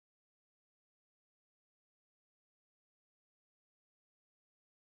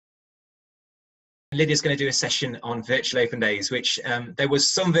Lydia's going to do a session on virtual open days, which there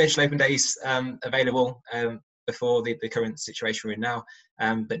was some virtual open days available before the current situation we're in now,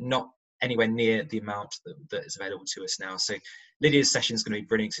 but not anywhere near the amount that is available to us now. So Lydia's session is going to be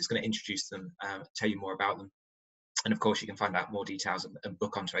brilliant. So it's going to introduce them, tell you more about them. And of course, you can find out more details and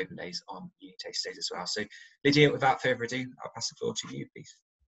book onto open days on UniTasterDays as well. So Lydia, without further ado, I'll pass the floor to you, please.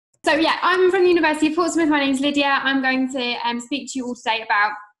 So yeah, I'm from the University of Portsmouth. My name's Lydia. I'm going to speak to you all today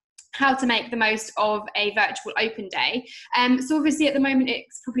about how to make the most of a virtual open day. So obviously at the moment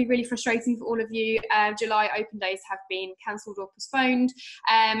it's probably really frustrating for all of you. July open days have been cancelled or postponed,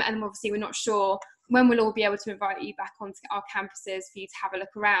 and obviously we're not sure when we'll all be able to invite you back onto our campuses for you to have a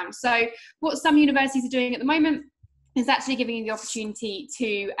look around. So what some universities are doing at the moment is actually giving you the opportunity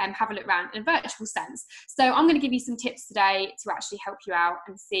to have a look around in a virtual sense. So I'm going to give you some tips today to actually help you out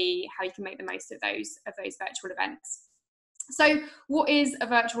and see how you can make the most of those virtual events. So what is a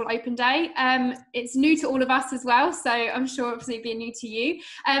virtual open day? It's new to all of us as well, so I'm sure obviously it'll be new to you,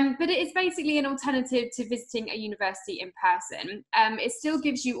 but it is basically an alternative to visiting a university in person. It still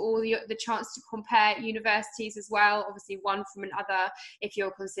gives you all the chance to compare universities as well, obviously one from another if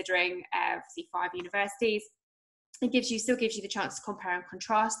you're considering obviously 5 universities. It still gives you the chance to compare and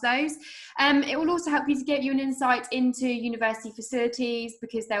contrast those. It will also help you to give you an insight into university facilities,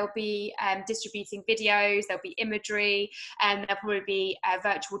 because they'll be distributing videos, there'll be imagery, and there'll probably be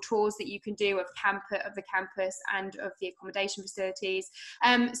virtual tours that you can do of the campus and of the accommodation facilities.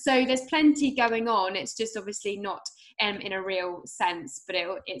 So there's plenty going on. It's just obviously not in a real sense, but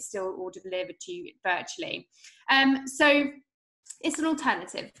it's still all delivered to you virtually. So it's an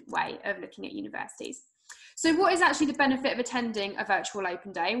alternative way of looking at universities. So what is actually the benefit of attending a virtual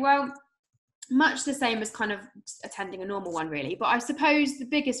open day? Well, much the same as kind of attending a normal one, really. But I suppose the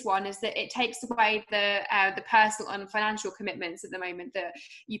biggest one is that it takes away the personal and financial commitments at the moment that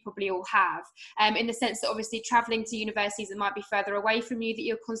you probably all have. In the sense that obviously travelling to universities that might be further away from you that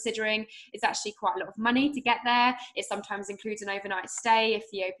you're considering is actually quite a lot of money to get there. It sometimes includes an overnight stay if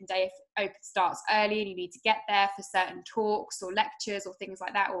the open day starts early and you need to get there for certain talks or lectures or things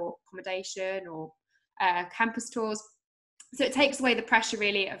like that, or accommodation or campus tours. So it takes away the pressure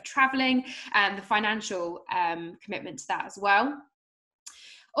really of travelling and the financial commitment to that as well.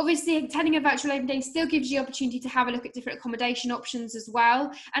 Obviously, attending a virtual open day still gives you the opportunity to have a look at different accommodation options as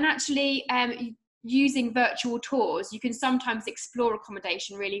well. And actually, using virtual tours, you can sometimes explore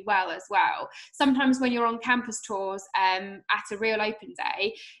accommodation really well as well. Sometimes when you're on campus tours at a real open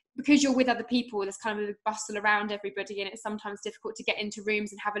day, because you're with other people, there's kind of a bustle around everybody, and it's sometimes difficult to get into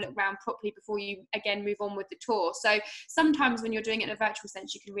rooms and have a look around properly before you again move on with the tour. So sometimes when you're doing it in a virtual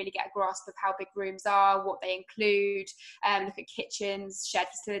sense, you can really get a grasp of how big rooms are, what they include, look at kitchens, shared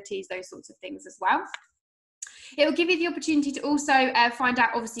facilities, those sorts of things as well. It will give you the opportunity to also find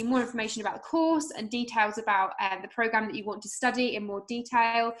out obviously more information about the course and details about the programme that you want to study in more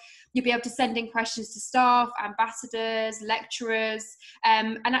detail. You'll be able to send in questions to staff, ambassadors, lecturers,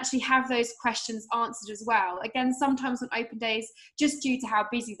 and actually have those questions answered as well. Again, sometimes on open days, just due to how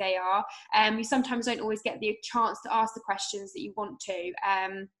busy they are, you sometimes don't always get the chance to ask the questions that you want to.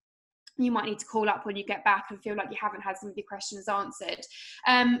 You might need to call up when you get back and feel like you haven't had some of your questions answered.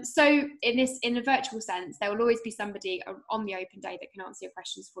 So in a virtual sense, there will always be somebody on the open day that can answer your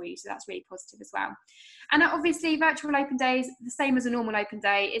questions for you. So that's really positive as well. And obviously virtual open days, the same as a normal open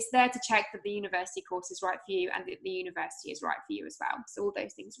day, it's there to check that the university course is right for you and that the university is right for you as well. So all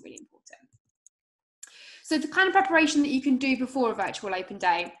those things are really important. So the kind of preparation that you can do before a virtual open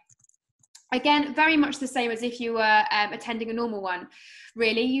day, again, very much the same as if you were attending a normal one,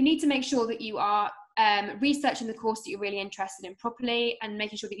 really. You need to make sure that you are researching the course that you're really interested in properly, and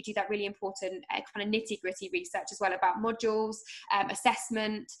making sure that you do that really important kind of nitty-gritty research as well about modules,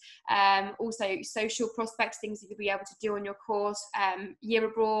 assessment, also social prospects, things that you'll be able to do on your course, year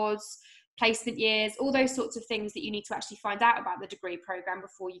abroads, placement years, all those sorts of things that you need to actually find out about the degree programme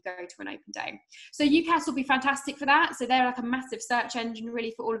before you go to an open day. So UCAS will be fantastic for that. So they're like a massive search engine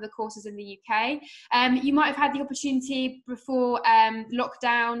really for all of the courses in the UK. You might have had the opportunity before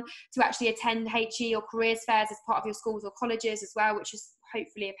lockdown to actually attend HE or careers fairs as part of your schools or colleges as well, which has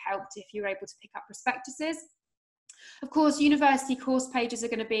hopefully have helped if you're able to pick up prospectuses. Of course, university course pages are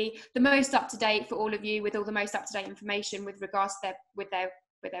going to be the most up-to-date for all of you, with all the most up-to-date information with regards to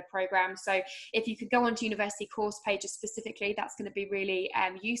their program. So if you could go onto university course pages specifically, that's going to be really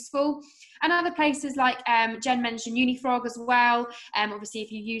useful. And other places like Jen mentioned Unifrog as well. Obviously,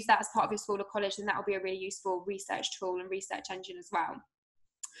 if you use that as part of your school or college, then that will be a really useful research tool and research engine as well.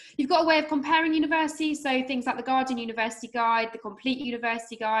 You've got a way of comparing universities, so things like the Guardian University Guide, the Complete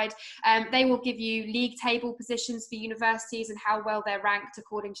University Guide, they will give you league table positions for universities and how well they're ranked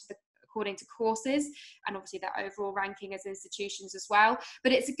according according to courses and obviously their overall ranking as institutions as well.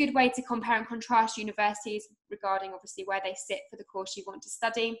 But it's a good way to compare and contrast universities regarding obviously where they sit for the course you want to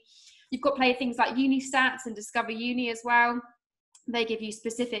study. You've got things like Uni Stats and Discover Uni as well. They give you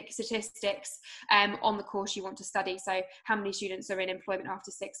specific statistics on the course you want to study. So how many students are in employment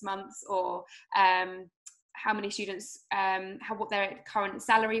after 6 months, or how many students, what their current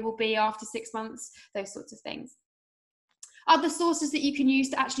salary will be after 6 months, those sorts of things. Other sources that you can use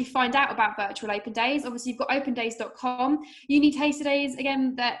to actually find out about virtual open days, obviously you've got opendays.com, UniTasterDays,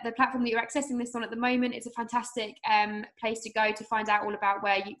 again, the platform that you're accessing this on at the moment. It's a fantastic place to go to find out all about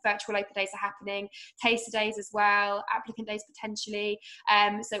where virtual open days are happening, taster days as well, applicant days potentially.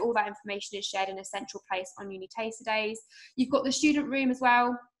 So all that information is shared in a central place on UniTasterDays. You've got the student room as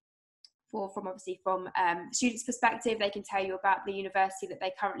well. From the students' perspective, they can tell you about the university that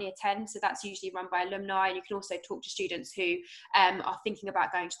they currently attend. So that's usually run by alumni. And you can also talk to students who are thinking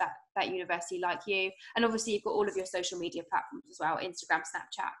about going to that university like you. And obviously you've got all of your social media platforms as well, Instagram,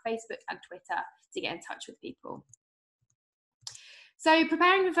 Snapchat, Facebook and Twitter, to get in touch with people. So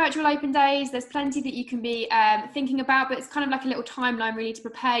preparing for virtual open days, there's plenty that you can be thinking about, but it's kind of like a little timeline really to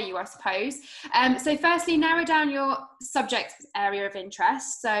prepare you, I suppose. So firstly, narrow down your subject area of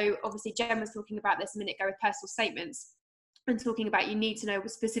interest. So obviously Jen was talking about this a minute ago with personal statements, and talking about you need to know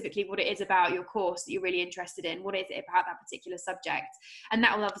specifically what it is about your course that you're really interested in. What is it about that particular subject? And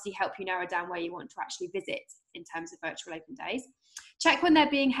that will obviously help you narrow down where you want to actually visit in terms of virtual open days. Check when they're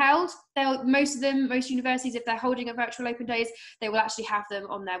being held. Most universities, if they're holding a virtual open days, they will actually have them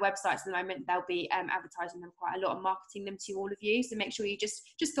on their websites at the moment. They'll be advertising them quite a lot and marketing them to all of you. So make sure you just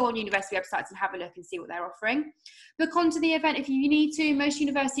go on university websites and have a look and see what they're offering. Book onto the event if you need to. Most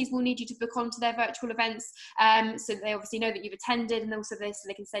universities will need you to book onto their virtual events, so that they obviously know that you've attended, and also so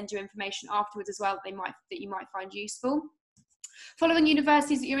they can send you information afterwards as well that you might find useful. Following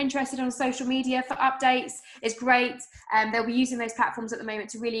universities that you're interested in on social media for updates is great. They'll be using those platforms at the moment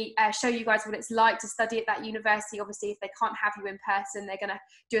to really show you guys what it's like to study at that university. Obviously, if they can't have you in person, they're going to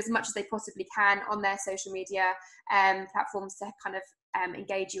do as much as they possibly can on their social media platforms to kind of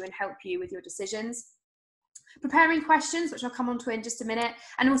engage you and help you with your decisions. Preparing questions, which I'll come on to in just a minute,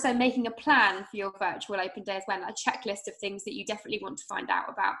 and also making a plan for your virtual open day as well, a checklist of things that you definitely want to find out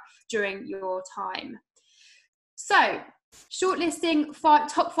about during your time. So, shortlisting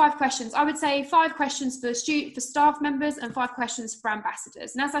top 5 questions. I would say 5 questions for staff members and 5 questions for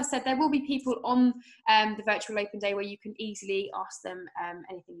ambassadors. And as I said, there will be people on the virtual open day where you can easily ask them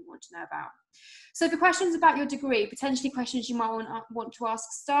anything you want to know about. So for questions about your degree, potentially questions you might want to ask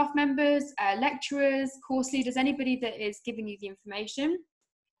staff members, lecturers, course leaders, anybody that is giving you the information.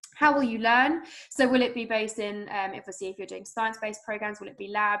 How will you learn? So will it be based in, if you're doing science-based programs, will it be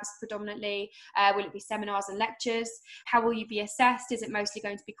labs predominantly? Will it be seminars and lectures? How will you be assessed? Is it mostly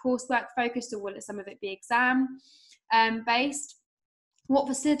going to be coursework focused, or will some of it be exam based? What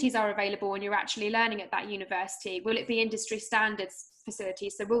facilities are available when you're actually learning at that university? Will it be industry standards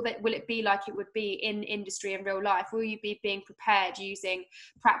facilities? So will it be like it would be in industry in real life? Will you be being prepared using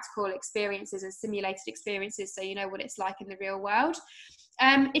practical experiences and simulated experiences so you know what it's like in the real world?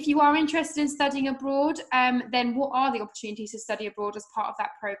 If you are interested in studying abroad, then what are the opportunities to study abroad as part of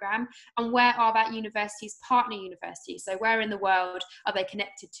that programme, and where are that university's partner universities? So where in the world are they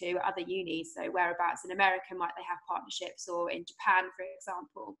connected to other unis? So whereabouts in America might they have partnerships, or in Japan, for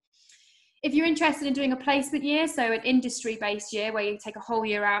example? If you're interested in doing a placement year, so an industry-based year where you take a whole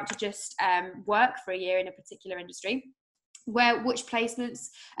year out to just work for a year in a particular industry, which placements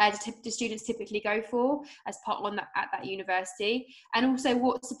do students typically go for as part at that university, and also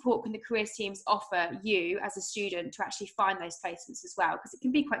what support can the careers teams offer you as a student to actually find those placements as well, because it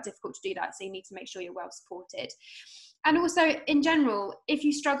can be quite difficult to do that, so you need to make sure you're well supported. And also in general, if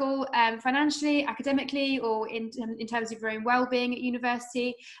you struggle financially, academically, or in terms of your own well-being at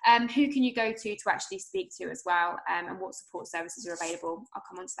university, who can you go to actually speak to as well, and what support services are available? I'll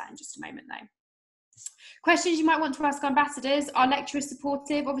come on to that in just a moment though. Questions you might want to ask ambassadors. Are lecturers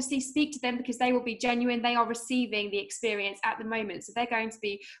supportive? Obviously speak to them, because they will be genuine. They are receiving the experience at the moment, so they're going to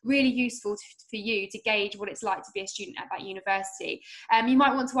be really useful for you to gauge what it's like to be a student at that university. You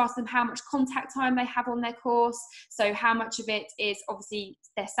might want to ask them how much contact time they have on their course, so how much of it is obviously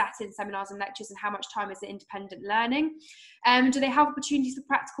they're sat in seminars and lectures, and how much time is it independent learning. Do they have opportunities for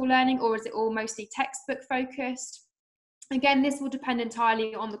practical learning, or is it all mostly textbook focused? Again, this will depend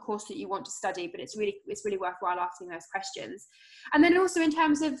entirely on the course that you want to study, but it's really worthwhile asking those questions. And then also in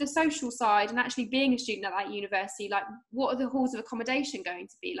terms of the social side and actually being a student at that university, like what are the halls of accommodation going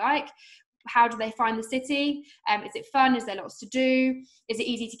to be like? How do they find the city? Is it fun? Is there lots to do? Is it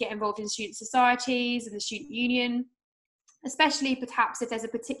easy to get involved in student societies and the student union? especially perhaps if there's a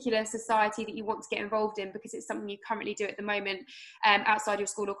particular society that you want to get involved in because it's something you currently do at the moment outside your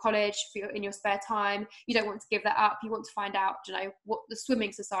school or college in your spare time. You don't want to give that up. You want to find out, you know, what the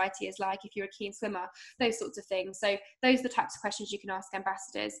swimming society is like if you're a keen swimmer, those sorts of things. So those are the types of questions you can ask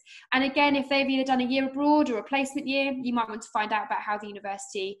ambassadors. And again, if they've either done a year abroad or a placement year, you might want to find out about how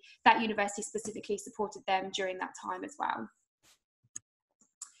that university specifically supported them during that time as well.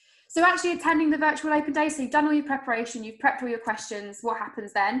 So actually attending the virtual open day, so you've done all your preparation, you've prepped all your questions, what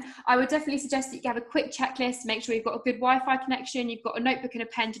happens then? I would definitely suggest that you have a quick checklist, make sure you've got a good Wi-Fi connection, you've got a notebook and a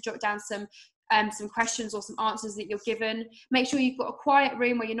pen to jot down some questions or some answers that you're given. Make sure you've got a quiet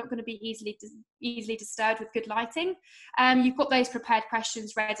room where you're not going to be easily disturbed with good lighting. You've got those prepared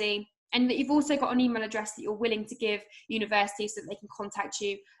questions ready, and that you've also got an email address that you're willing to give universities so that they can contact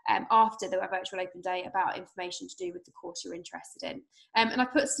you after the virtual open day about information to do with the course you're interested in. And I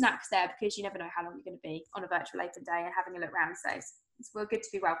put snacks there because you never know how long you're going to be on a virtual open day and having a look around. So it's good to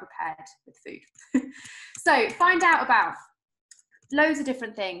be well prepared with food. So find out about loads of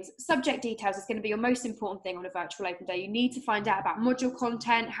different things. Subject details is going to be your most important thing on a virtual open day. You need to find out about module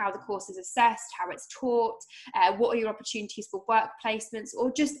content, how the course is assessed, how it's taught, what are your opportunities for work placements, or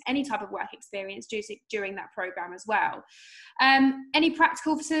just any type of work experience during that program as well. Any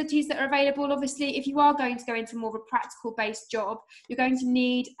practical facilities that are available. Obviously, if you are going to go into more of a practical based job, you're going to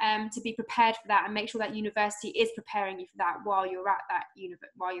need to be prepared for that and make sure that university is preparing you for that while you're at that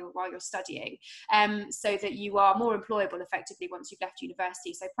while you're studying, so that you are more employable effectively once you've left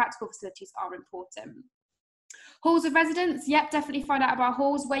university. So practical facilities are important. Halls of residence, yep, definitely find out about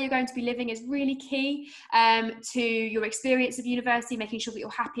halls. Where you're going to be living is really key to your experience of university, making sure that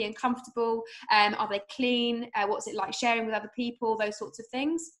you're happy and comfortable. Are they clean? What's it like sharing with other people? Those sorts of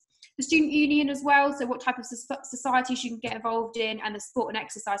things. The student union as well, so what type of societies you can get involved in, and the sport and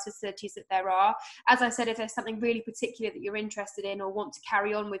exercise facilities that there are. As I said, if there's something really particular that you're interested in or want to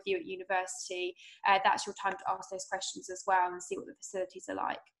carry on with you at university, that's your time to ask those questions as well and see what the facilities are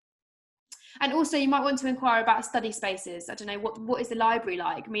like. And also you might want to inquire about study spaces. I don't know, what is the library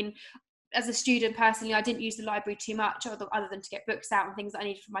like? I mean, as a student personally, I didn't use the library too much other than to get books out and things that I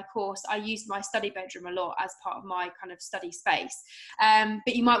needed for my course. I used my study bedroom a lot as part of my kind of study space.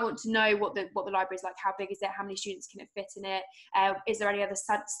 But you might want to know what the library is like. How big is it? How many students can it fit in it? Is there any other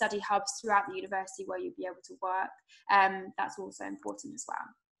study hubs throughout the university where you'd be able to work? That's also important as well.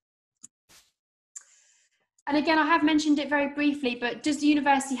 And again, I have mentioned it very briefly, but does the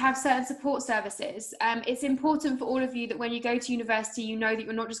university have certain support services? It's important for all of you that when you go to university, you know that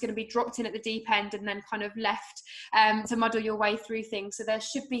you're not just going to be dropped in at the deep end and then kind of left to muddle your way through things. So there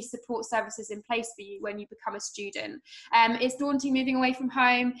should be support services in place for you when you become a student. It's daunting moving away from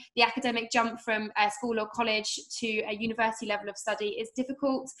home. The academic jump from school or college to a university level of study is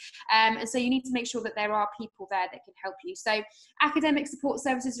difficult. And so you need to make sure that there are people there that can help you. So academic support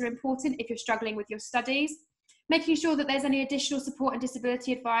services are important if you're struggling with your studies. Making sure that there's any additional support and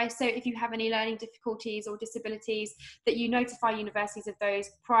disability advice. So if you have any learning difficulties or disabilities, that you notify universities of those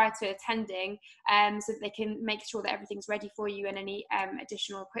prior to attending, so that they can make sure that everything's ready for you and any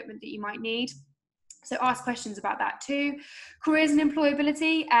additional equipment that you might need. So ask questions about that too. Careers and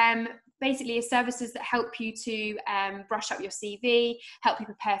employability. Basically is services that help you to brush up your CV, help you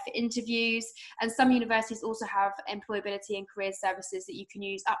prepare for interviews. And some universities also have employability and career services that you can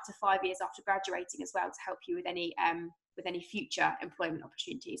use up to 5 years after graduating as well to help you with any future employment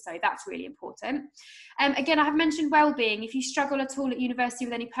opportunities. So that's really important. Again, I have mentioned wellbeing. If you struggle at all at university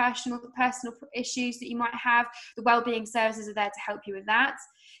with any personal issues that you might have, the wellbeing services are there to help you with that.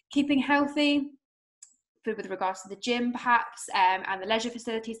 Keeping healthy, with regards to the gym perhaps, and the leisure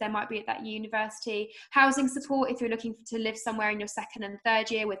facilities there might be at that university. Housing support, if you're looking to live somewhere in your second and third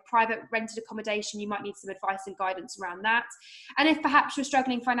year with private rented accommodation, you might need some advice and guidance around that. And if perhaps you're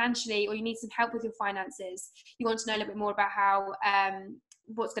struggling financially or you need some help with your finances, you want to know a little bit more about how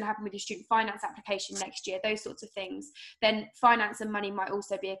what's going to happen with your student finance application next year, those sorts of things, then finance and money might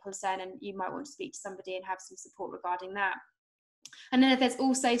also be a concern, and you might want to speak to somebody and have some support regarding that. And then if there's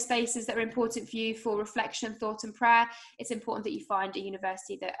also spaces that are important for you for reflection, thought and prayer, it's important that you find a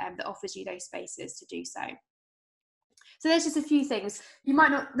university that offers you those spaces to do so. So there's just a few things. You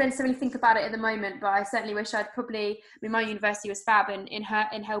might not necessarily think about it at the moment, but I certainly wish my university was fab in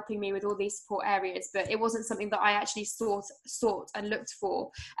helping me with all these support areas, but it wasn't something that I actually sought and looked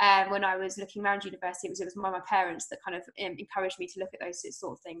for when I was looking around university. It was my parents that kind of encouraged me to look at those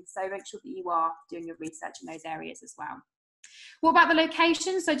sort of things. So make sure that you are doing your research in those areas as well. What about the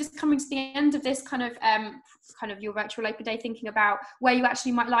location? So just coming to the end of this kind of your virtual open day, thinking about where you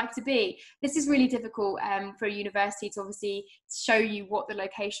actually might like to be. This is really difficult for a university to obviously show you what the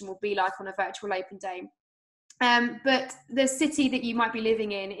location will be like on a virtual open day. But the city that you might be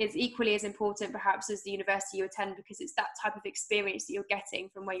living in is equally as important perhaps as the university you attend, because it's that type of experience that you're getting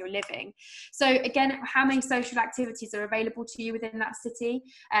from where you're living. So again, how many social activities are available to you within that city?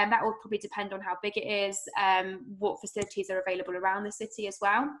 That will probably depend on how big it is, what facilities are available around the city as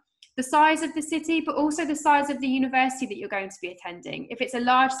well. The size of the city, but also the size of the university that you're going to be attending. If it's a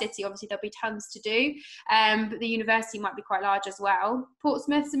large city, obviously there'll be tons to do, but the university might be quite large as well.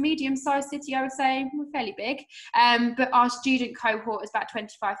 Portsmouth's a medium-sized city, I would say. We're fairly big, but our student cohort is about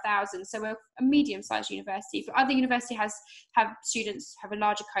 25,000, so we're a medium-sized university. But other universities have a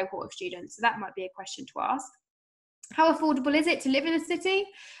larger cohort of students, so that might be a question to ask. How affordable is it to live in a city?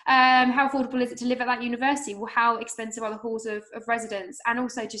 How affordable is it to live at that university? Well, how expensive are the halls of residence, and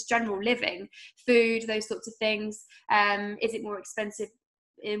also just general living, food, those sorts of things? Is it more expensive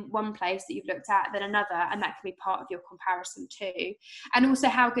in one place that you've looked at than another? And that can be part of your comparison too. And also,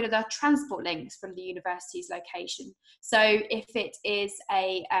 how good are the transport links from the university's location? So if it is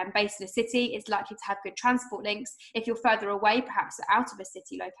based in a city, it's likely to have good transport links. If you're further away, perhaps out of a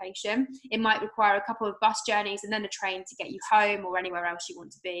city location, it might require a couple of bus journeys and then a train to get you home or anywhere else you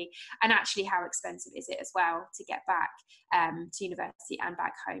want to be. And actually, how expensive is it as well to get back to university and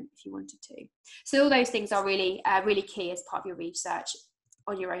back home if you wanted to? So all those things are really key as part of your research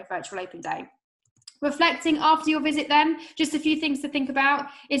on your virtual open day. Reflecting after your visit then, just a few things to think about.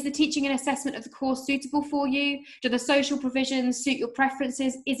 Is the teaching and assessment of the course suitable for you? Do the social provisions suit your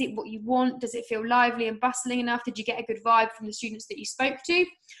preferences? Is it what you want? Does it feel lively and bustling enough? Did you get a good vibe from the students that you spoke to?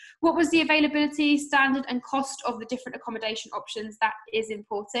 What was the availability, standard and cost of the different accommodation options? That is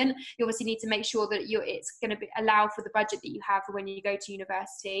important. You obviously need to make sure that it's going to allow for the budget that you have for when you go to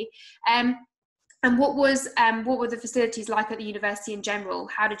university. And what were the facilities like at the university in general?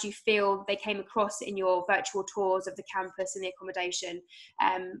 How did you feel they came across in your virtual tours of the campus and the accommodation?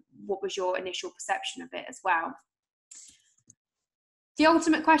 What was your initial perception of it as well? The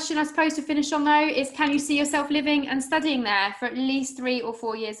ultimate question, I suppose, to finish on though, is can you see yourself living and studying there for at least 3 or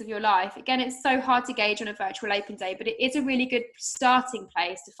 4 years of your life? Again, it's so hard to gauge on a virtual open day, but it is a really good starting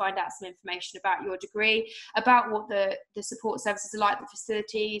place to find out some information about your degree, about what the support services are like, the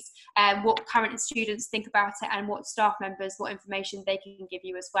facilities, and what current students think about it, and what staff members, what information they can give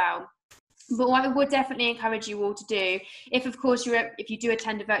you as well. But what I would definitely encourage you all to do, if of course if you do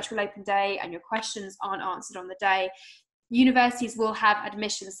attend a virtual open day and your questions aren't answered on the day, universities will have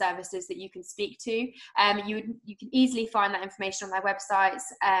admission services that you can speak to. You can easily find that information on their websites.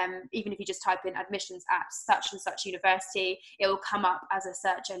 Even if you just type in admissions at such and such university, it will come up as a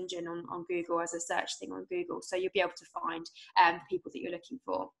search engine on Google, as a search thing on Google. So you'll be able to find people that you're looking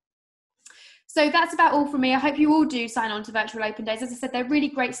for. So that's about all from me. I hope you all do sign on to virtual open days. As I said, they're a really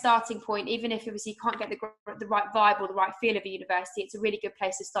great starting point, even if obviously you can't get the right vibe or the right feel of a university. It's a really good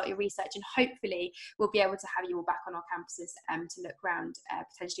place to start your research, and hopefully we'll be able to have you all back on our campuses to look around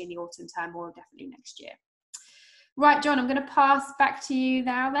potentially in the autumn term or definitely next year. Right, John, I'm going to pass back to you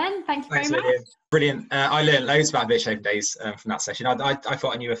now then. Thank you very much. Lydia. Brilliant. I learned loads about virtual open days from that session. I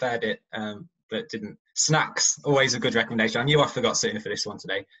thought I knew a fair bit, but didn't. Snacks, always a good recommendation. I knew I forgot something for this one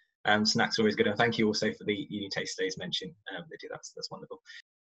today. Snacks are always good, and thank you also for the UniTasterDays mention, Lydia. That's wonderful.